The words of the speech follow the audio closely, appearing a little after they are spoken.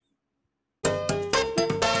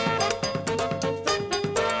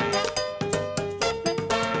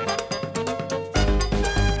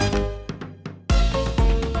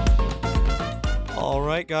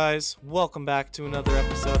guys, welcome back to another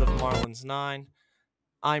episode of Marlins 9.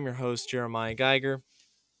 I'm your host, Jeremiah Geiger,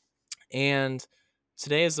 and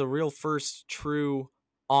today is the real first true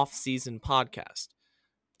off-season podcast.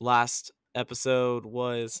 Last episode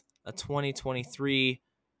was a 2023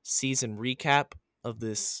 season recap of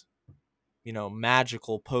this,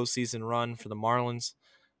 magical postseason run for the Marlins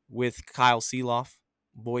with Kyle Seeloff,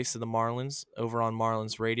 voice of the Marlins, over on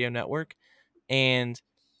Marlins Radio Network, and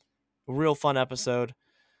a real fun episode.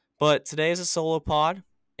 But today is a solo pod,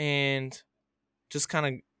 and just kind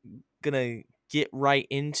of gonna get right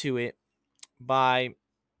into it by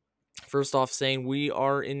first off saying we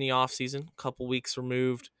are in the off season, a couple weeks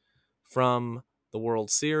removed from the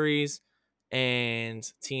World Series, and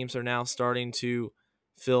teams are now starting to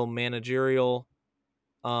fill managerial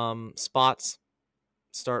spots,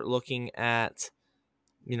 start looking at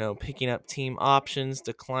picking up team options,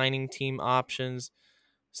 declining team options,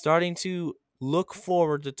 starting to look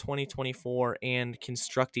forward to 2024 and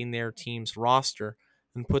constructing their team's roster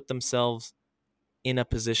and put themselves in a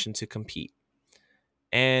position to compete.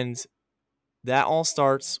 And that all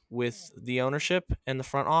starts with the ownership and the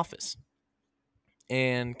front office.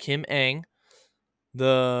 And Kim Ng,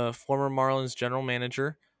 the former Marlins general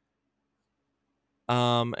manager,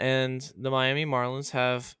 and the Miami Marlins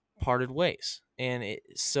have parted ways. And it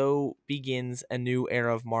so begins a new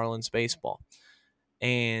era of Marlins baseball.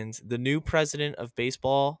 And the new president of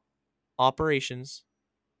baseball operations,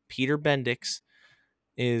 Peter Bendix,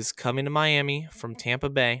 is coming to Miami from Tampa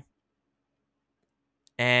Bay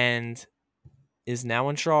and is now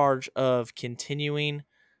in charge of continuing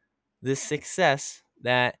the success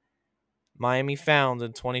that Miami found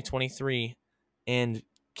in 2023 and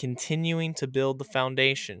continuing to build the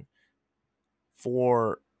foundation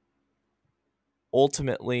for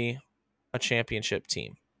ultimately a championship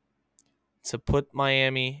team, to put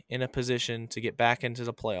Miami in a position to get back into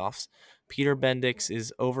the playoffs. Peter Bendix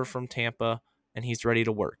is over from Tampa, and he's ready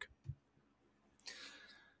to work.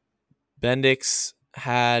 Bendix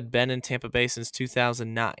had been in Tampa Bay since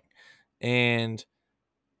 2009 and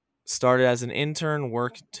started as an intern,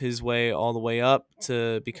 worked his way all the way up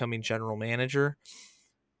to becoming general manager,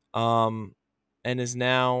 and is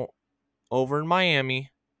now over in Miami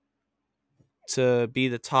to be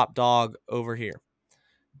the top dog over here.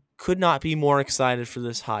 Could not be more excited for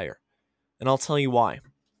this hire, and I'll tell you why.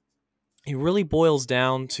 It really boils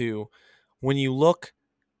down to when you look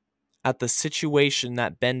at the situation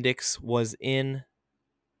that Bendix was in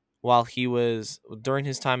while he was during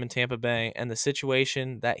his time in Tampa Bay and the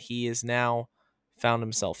situation that he is now found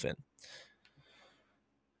himself in.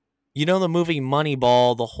 You know the movie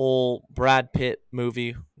Moneyball, the whole Brad Pitt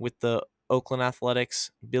movie with the Oakland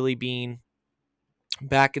Athletics, Billy Beane,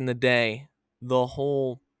 back in the day, the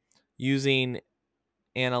whole using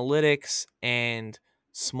analytics and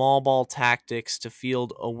small ball tactics to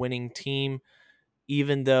field a winning team,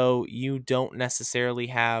 even though you don't necessarily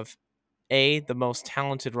have A, the most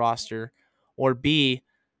talented roster, or B,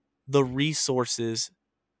 the resources,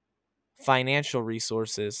 financial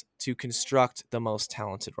resources to construct the most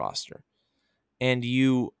talented roster. And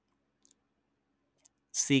you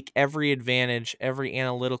seek every advantage, every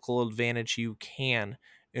analytical advantage you can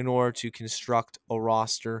in order to construct a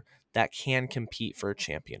roster that can compete for a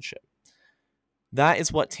championship. That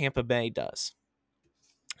is what Tampa Bay does.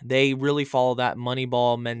 They really follow that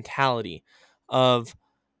Moneyball mentality of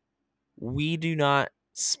we do not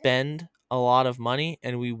spend a lot of money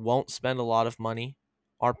and we won't spend a lot of money.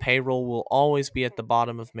 Our payroll will always be at the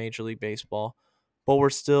bottom of Major League Baseball, but we're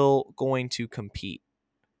still going to compete.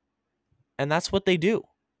 And that's what they do.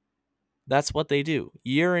 That's what they do.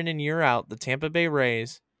 Year in and year out, the Tampa Bay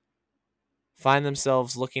Rays find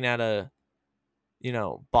themselves looking at a,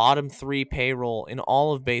 bottom 3 payroll in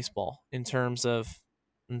all of baseball in terms of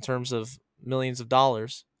millions of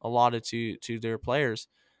dollars allotted to their players,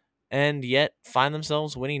 and yet find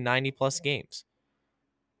themselves winning 90-plus games.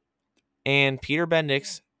 And Peter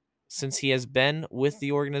Bendix, since he has been with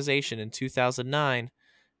the organization in 2009,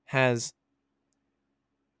 has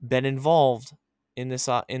been involved in this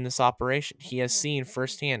operation. He has seen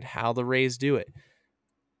firsthand how the Rays do it.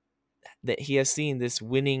 That he has seen this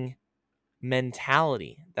winning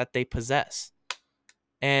mentality that they possess.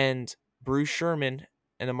 And Bruce Sherman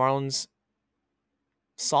and the Marlins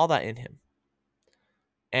saw that in him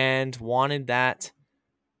and wanted that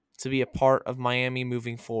to be a part of Miami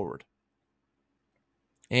moving forward.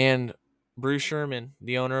 And Bruce Sherman,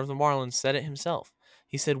 the owner of the Marlins, said it himself.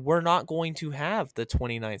 He said, we're not going to have the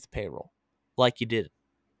 29th payroll like you did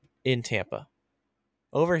in Tampa.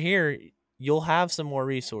 Over here, you'll have some more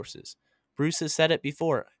resources. Bruce has said it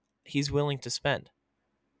before. He's willing to spend.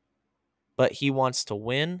 but he wants to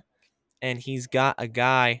win, and he's got a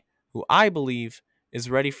guy who I believe is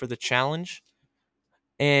ready for the challenge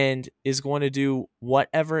and is going to do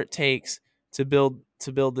whatever it takes to build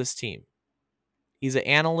this team. He's an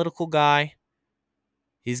analytical guy.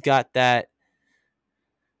 He's got that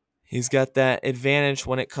advantage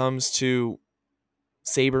when it comes to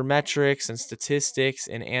sabermetrics and statistics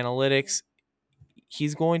and analytics.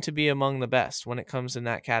 He's going to be among the best when it comes in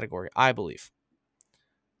that category, I believe.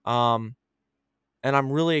 And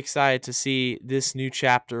I'm really excited to see this new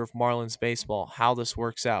chapter of Marlins baseball, how this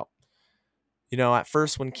works out. You know, at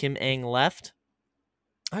first when Kim Ng left,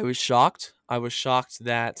 I was shocked. I was shocked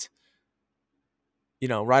that, you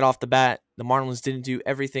know, right off the bat, the Marlins didn't do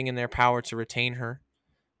everything in their power to retain her.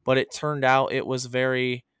 But it turned out it was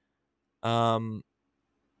very, you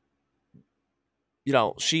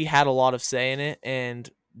know, she had a lot of say in it, and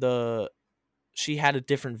she had a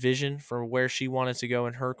different vision for where she wanted to go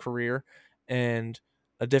in her career, and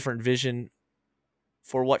a different vision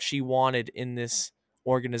for what she wanted in this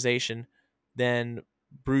organization than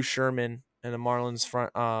Bruce Sherman and the Marlins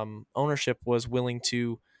front ownership was willing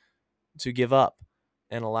to give up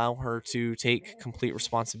and allow her to take complete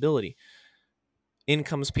responsibility. In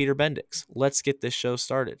comes Peter Bendix. Let's get this show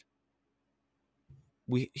started.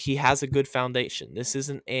 He has a good foundation. This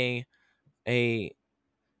isn't a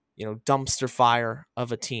dumpster fire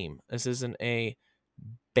of a team. This isn't a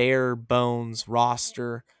bare bones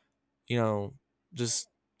roster, just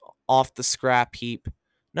off the scrap heap.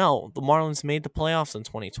 No, the Marlins made the playoffs in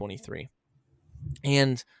 2023.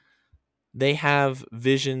 And they have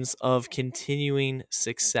visions of continuing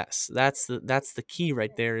success. That's the key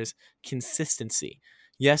right there, is consistency.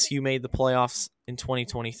 Yes, you made the playoffs in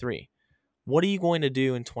 2023. What are you going to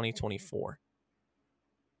do in 2024?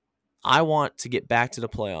 I want to get back to the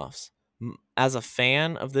playoffs. As a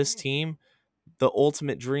fan of this team, the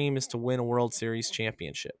ultimate dream is to win a World Series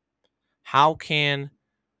championship. How can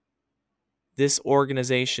this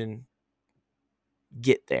organization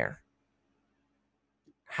get there?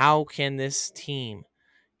 How can this team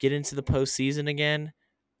get into the postseason again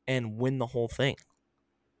and win the whole thing?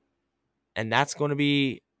 And that's going to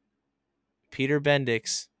be Peter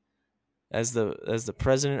Bendix as the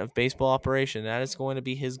president of baseball operation. That is going to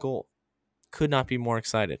be his goal. Could not be more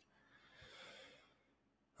excited.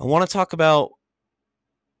 I want to talk about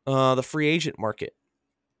the free agent market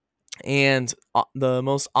and the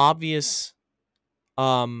most obvious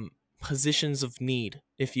positions of need,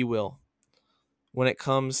 if you will, when it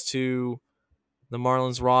comes to the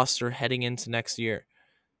Marlins roster heading into next year.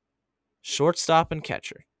 Shortstop and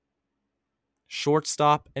catcher.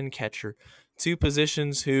 Shortstop and catcher. Two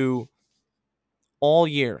positions who all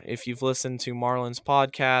year, if you've listened to Marlins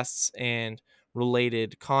podcasts and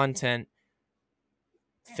related content,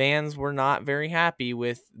 fans were not very happy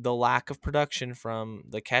with the lack of production from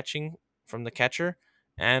the catcher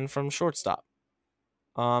and from shortstop.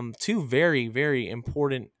 Two very, very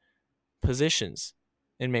important positions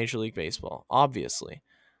in Major League Baseball, obviously,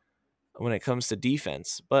 when it comes to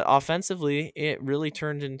defense. But offensively, it really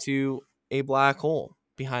turned into a black hole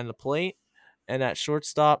behind the plate. And at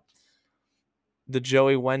shortstop, the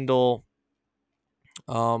Joey Wendell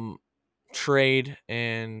trade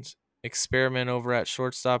and experiment over at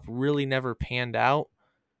shortstop really never panned out.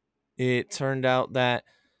 It turned out that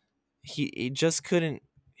he just couldn't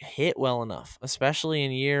hit well enough, especially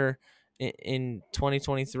in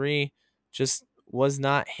 2023, just was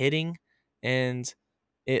not hitting. And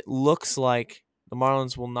it looks like the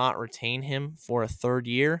Marlins will not retain him for a third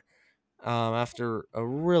year after a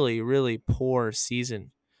really, really poor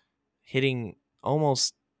season, hitting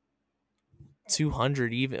almost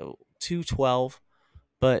 200, even 212,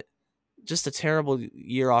 but just a terrible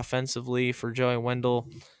year offensively for Joey Wendell,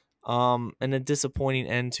 and a disappointing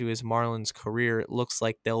end to his Marlins career. It looks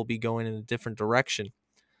like they'll be going in a different direction.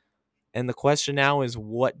 And the question now is,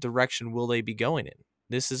 what direction will they be going in?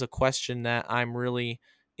 This is a question that I'm really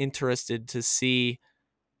interested to see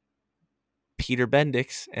Peter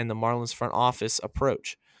Bendix and the Marlins front office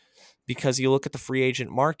approach, because you look at the free agent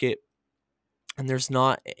market and there's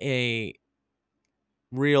not a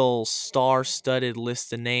real star-studded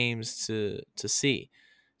list of names to see.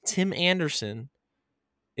 Tim Anderson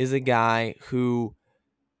is a guy who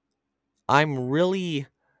I'm really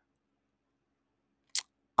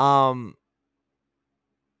I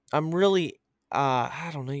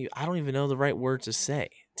don't know, I don't even know the right word to say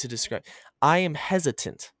to describe. I am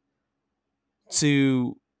hesitant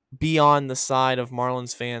to be on the side of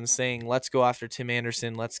Marlins fans saying, let's go after Tim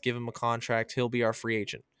Anderson, let's give him a contract, he'll be our free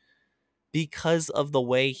agent, because of the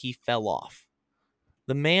way he fell off.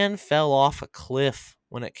 The man fell off a cliff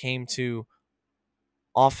when it came to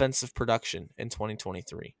offensive production in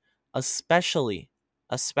 2023, especially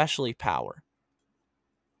power,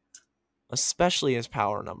 especially his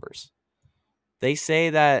power numbers. They say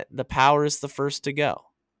that the power is the first to go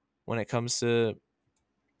when it comes to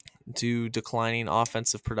declining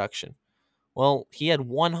offensive production. Well, he had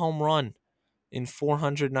 1 home run in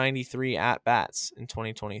 493 at bats in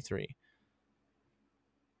 2023.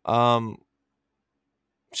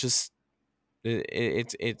 Just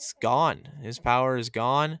it's gone. His power is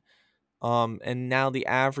gone. And now the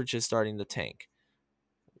average is starting to tank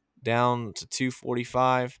down to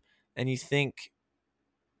 245, and you think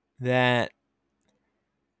that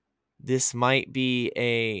this might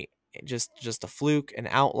be just a fluke, an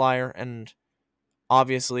outlier, and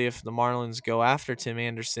obviously if the Marlins go after Tim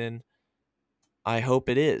Anderson, I hope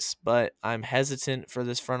it is, but I'm hesitant for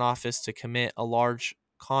this front office to commit a large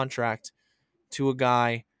contract to a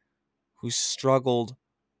guy who struggled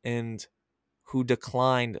and who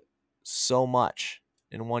declined so much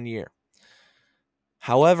in 1 year.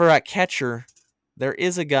 However, at catcher, there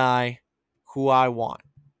is a guy who I want.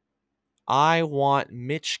 I want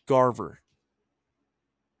Mitch Garver,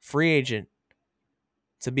 free agent,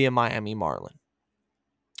 to be a Miami Marlin.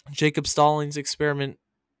 Jacob Stallings' experiment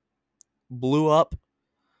blew up.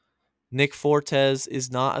 Nick Fortes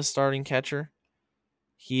is not a starting catcher.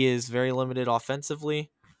 He is very limited offensively.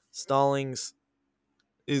 Stallings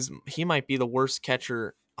he might be the worst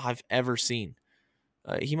catcher I've ever seen.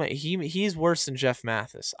 He's worse than Jeff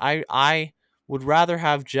Mathis. I would rather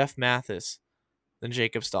have Jeff Mathis than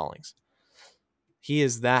Jacob Stallings. He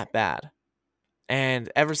is that bad.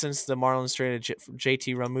 And ever since the Marlins traded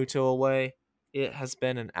JT Realmuto away, it has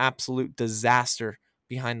been an absolute disaster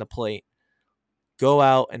behind the plate. Go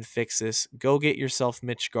out and fix this. Go get yourself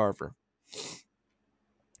Mitch Garver.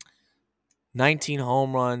 19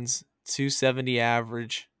 home runs, 270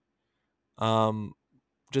 average.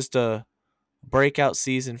 Just a breakout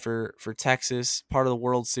season for Texas, part of the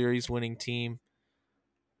World Series winning team.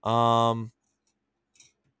 And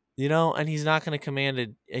he's not going to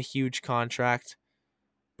command a huge contract,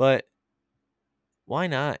 but why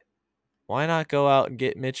not? Why not go out and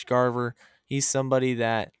get Mitch Garver? He's somebody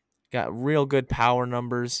that got real good power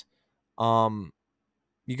numbers.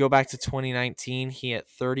 You go back to 2019, he had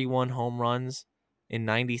 31 home runs in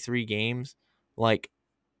 93 games. Like,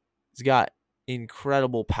 he's got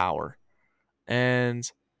incredible power. And,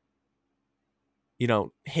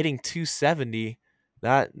 hitting 270,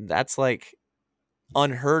 that's like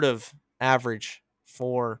unheard of average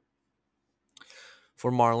for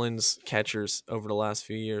Marlins catchers over the last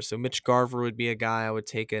few years. So Mitch Garver would be a guy I would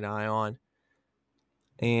take an eye on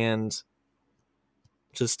and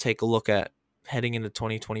just take a look at heading into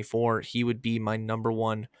 2024. He would be my number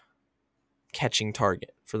one catching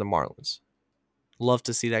target for the Marlins. Love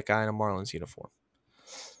to see that guy in a Marlins uniform.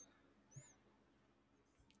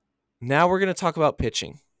 Now we're going to talk about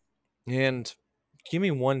pitching. And give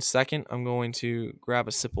me 1 second. I'm going to grab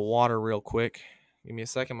a sip of water real quick. Give me a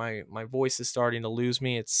second. My voice is starting to lose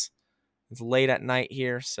me. It's late at night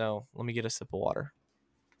here, so let me get a sip of water.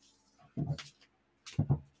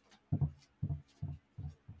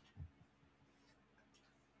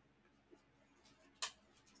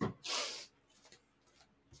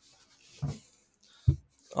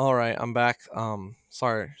 All right, I'm back.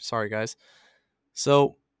 Sorry guys.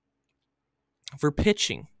 So for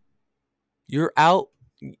pitching, you're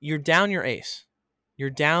down your ace. You're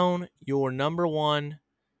down your number one,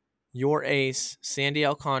 your ace, Sandy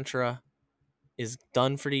Alcantara is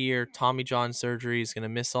done for the year. Tommy John surgery is going to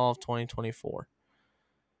miss all of 2024.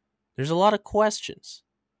 There's a lot of questions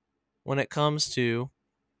when it comes to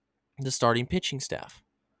the starting pitching staff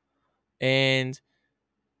and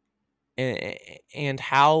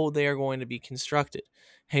how they are going to be constructed.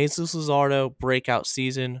 Jesus Luzardo, breakout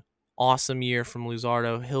season, awesome year from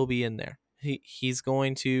Luzardo. He'll be in there. He's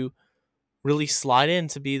going to really slide in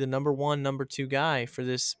to be the number one, number two guy for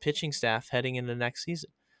this pitching staff heading into next season.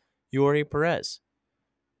 Yuri Perez,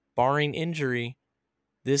 barring injury,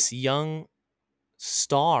 this young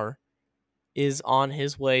star is on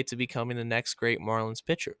his way to becoming the next great Marlins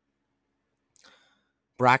pitcher.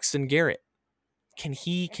 Braxton Garrett, can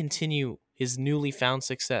he continue his newly found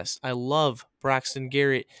success? I love Braxton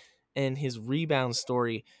Garrett and his rebound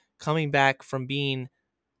story, coming back from being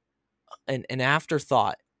an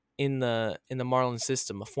afterthought in the Marlins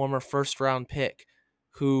system, a former first-round pick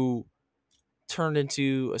who turned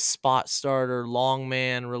into a spot starter, long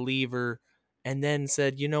man, reliever, and then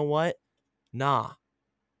said, you know what? Nah.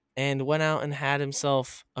 And went out and had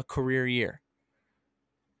himself a career year.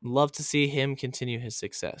 Love to see him continue his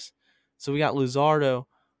success. So we got Luzardo.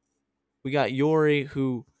 We got Yuri,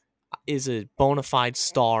 who is a bona fide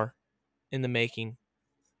star in the making.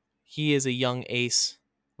 He is a young ace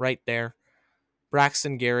right there.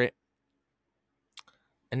 Braxton Garrett.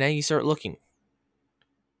 And then you start looking.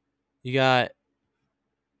 You got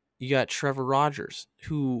Trevor Rogers,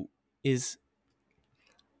 who is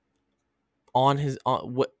on his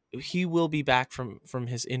what he will be back from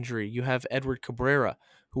his injury. You have Edward Cabrera,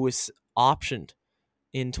 who was optioned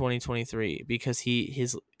in 2023 because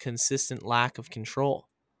his consistent lack of control.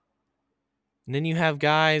 And then you have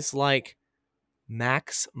guys like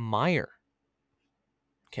Max Meyer.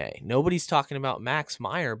 Okay, nobody's talking about Max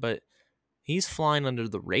Meyer, but he's flying under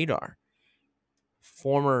the radar.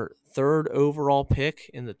 Former 3rd overall pick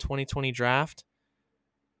in the 2020 draft.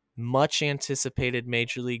 Much anticipated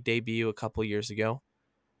major league debut a couple years ago.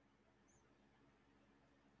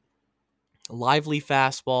 Lively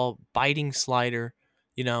fastball, biting slider.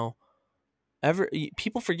 People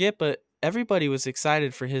forget, but everybody was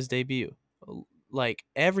excited for his debut. Like,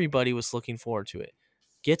 everybody was looking forward to it.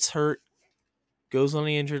 Gets hurt, goes on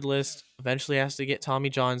the injured list, eventually has to get Tommy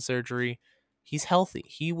John surgery. He's healthy.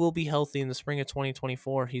 He will be healthy in the spring of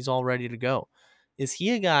 2024. He's all ready to go. Is he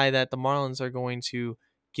a guy that the Marlins are going to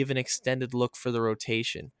give an extended look for the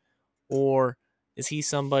rotation? Or is he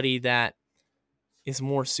somebody that is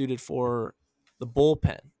more suited for the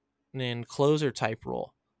bullpen and closer type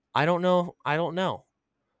role? I don't know.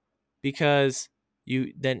 Because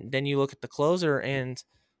then you look at the closer, and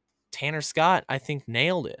Tanner Scott, I think,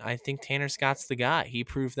 nailed it. I think Tanner Scott's the guy. He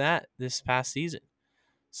proved that this past season.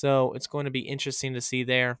 So it's going to be interesting to see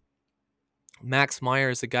there. Max Meyer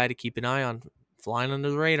is the guy to keep an eye on. Flying under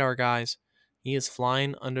the radar, guys. He is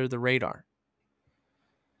flying under the radar.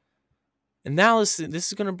 And now this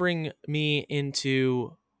is going to bring me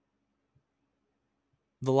into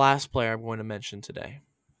the last player I'm going to mention today.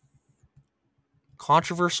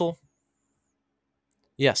 Controversial?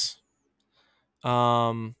 Yes.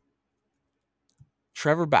 Trevor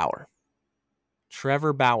Bauer.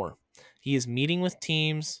 He is meeting with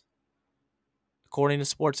teams, according to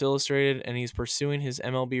Sports Illustrated, and he's pursuing his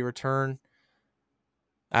MLB return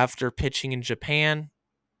after pitching in Japan.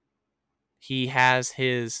 He has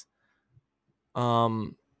his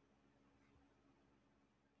lot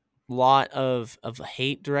of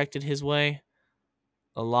hate directed his way,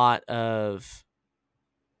 a lot of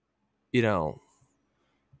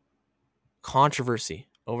controversy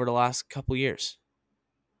over the last couple years.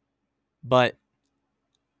 But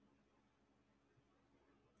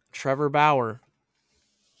Trevor Bauer,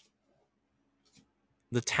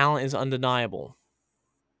 the talent is undeniable.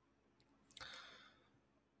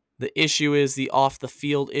 The issue is the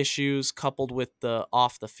off-the-field issues coupled with the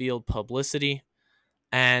off-the-field publicity.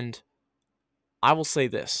 And I will say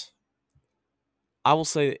this.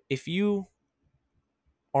 If you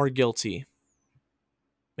are guilty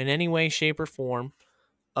in any way, shape, or form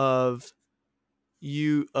of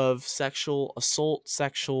sexual assault,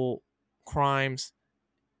 sexual crimes,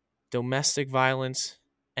 domestic violence,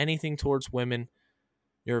 anything towards women,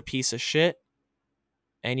 you're a piece of shit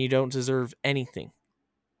and you don't deserve anything.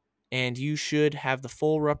 And you should have the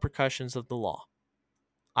full repercussions of the law.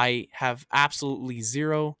 I have absolutely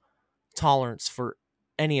zero tolerance for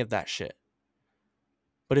any of that shit.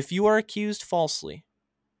 But if you are accused falsely,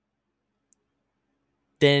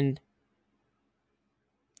 then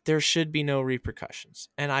there should be no repercussions.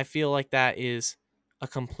 And I feel like that is a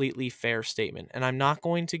completely fair statement. And I'm not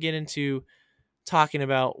going to get into talking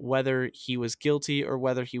about whether he was guilty or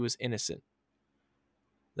whether he was innocent.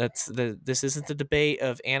 This isn't the debate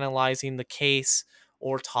of analyzing the case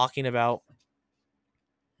or talking about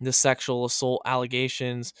the sexual assault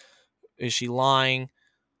allegations. Is she lying?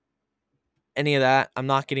 Any of that. I'm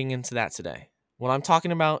not getting into that today. What I'm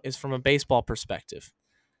talking about is from a baseball perspective.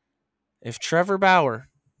 If Trevor Bauer,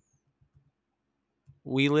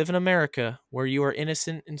 we live in America where you are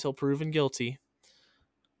innocent until proven guilty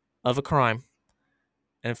of a crime.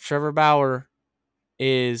 And if Trevor Bauer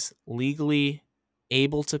is legally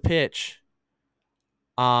able to pitch,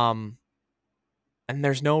 and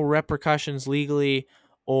there's no repercussions legally,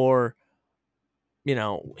 or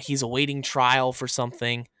he's awaiting trial for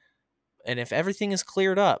something, and if everything is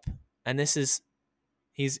cleared up, and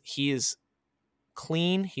he is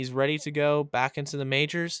clean, he's ready to go back into the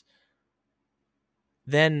majors,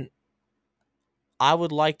 then I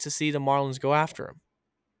would like to see the Marlins go after him.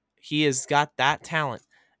 He has got that talent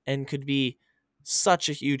and could be such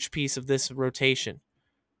a huge piece of this rotation.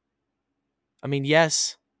 I mean,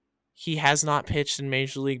 yes, he has not pitched in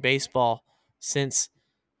Major League Baseball since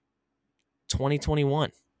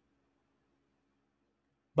 2021.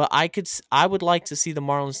 But I would like to see the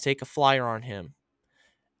Marlins take a flyer on him,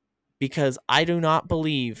 because I do not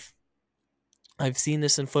believe I've seen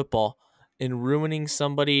this in football, in ruining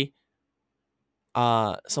someone's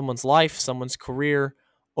life, someone's career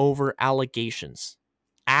over allegations.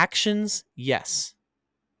 Actions, yes.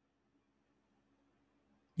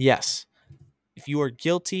 Yes. If you are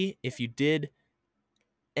guilty, if you did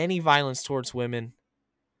any violence towards women,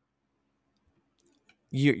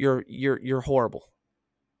 you're horrible.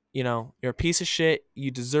 You're a piece of shit. You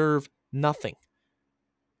deserve nothing.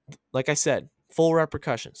 Like I said, full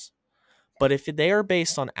repercussions. But if they are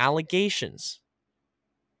based on allegations,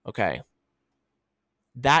 okay,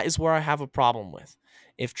 that is where I have a problem with.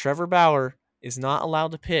 If Trevor Bauer is not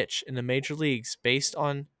allowed to pitch in the major leagues based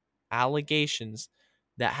on allegations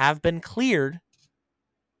that have been cleared,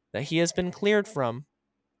 that he has been cleared from,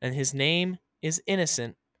 and his name is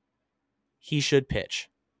innocent, he should pitch.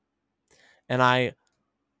 And I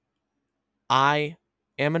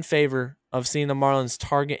am in favor of seeing the Marlins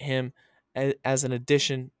target him as an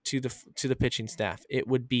addition to the pitching staff. It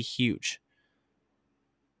would be huge.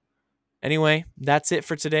 Anyway, that's it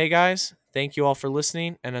for today, guys. Thank you all for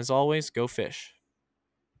listening, and as always, go fish.